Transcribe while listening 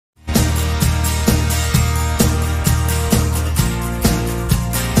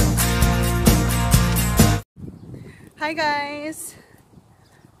Hi guys!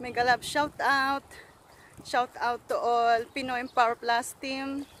 Mega love shout out! Shout out to all Pinoy Power Plus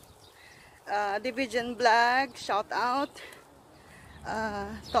team, Division Vlog, shout out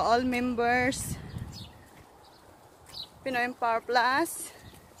to all members, Pinoy Power Plus,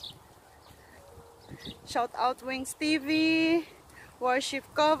 shout out Wings TV, Worship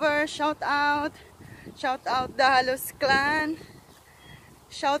Cover, shout out the Halos Clan,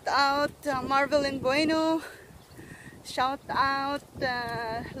 shout out Marvel and Bueno, shout out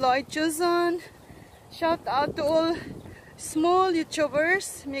Lloyd Chuzon, shout out to all small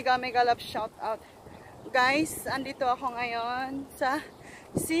YouTubers, mega love shout out. Guys, andito ako ngayon sa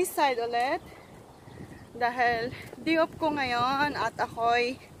seaside ulit dahil day off ko ngayon at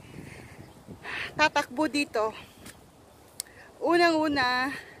ako'y tatakbo dito. Unang-una,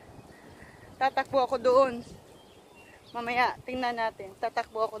 tatakbo ako doon. Mamaya, tingnan natin.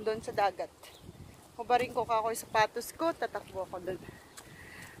 Tatakbo ako doon sa dagat. Hubarin ko ako yung sapatos ko, tatakbo ako doon.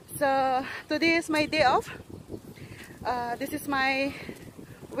 So, today is my day off. This is my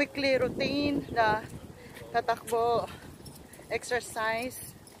weekly routine, the tatakbo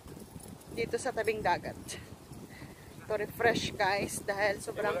exercise dito sa tabing dagat. To refresh guys, dahil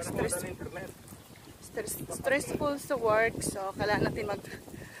sobrang stressful sa work, so kailangan natin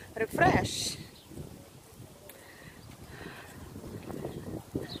mag-refresh.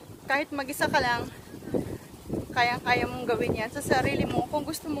 Kahit mag-isa ka lang, kayang-kaya mong gawin yan sa sarili mo kung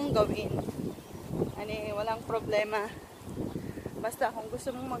gusto mong gawin. Walang problema. Basta kung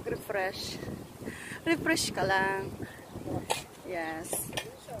gusto mong mag-refresh, refresh ka lang. Yes.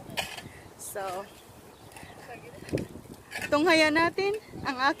 So, tunghayan natin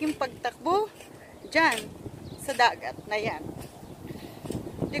ang aking pagtakbo dyan sa dagat na yan.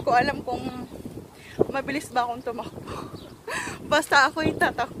 Hindi ko alam kung mabilis ba akong tumakbo. Basta ako'y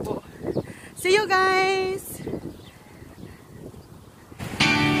tatakbo. See you guys!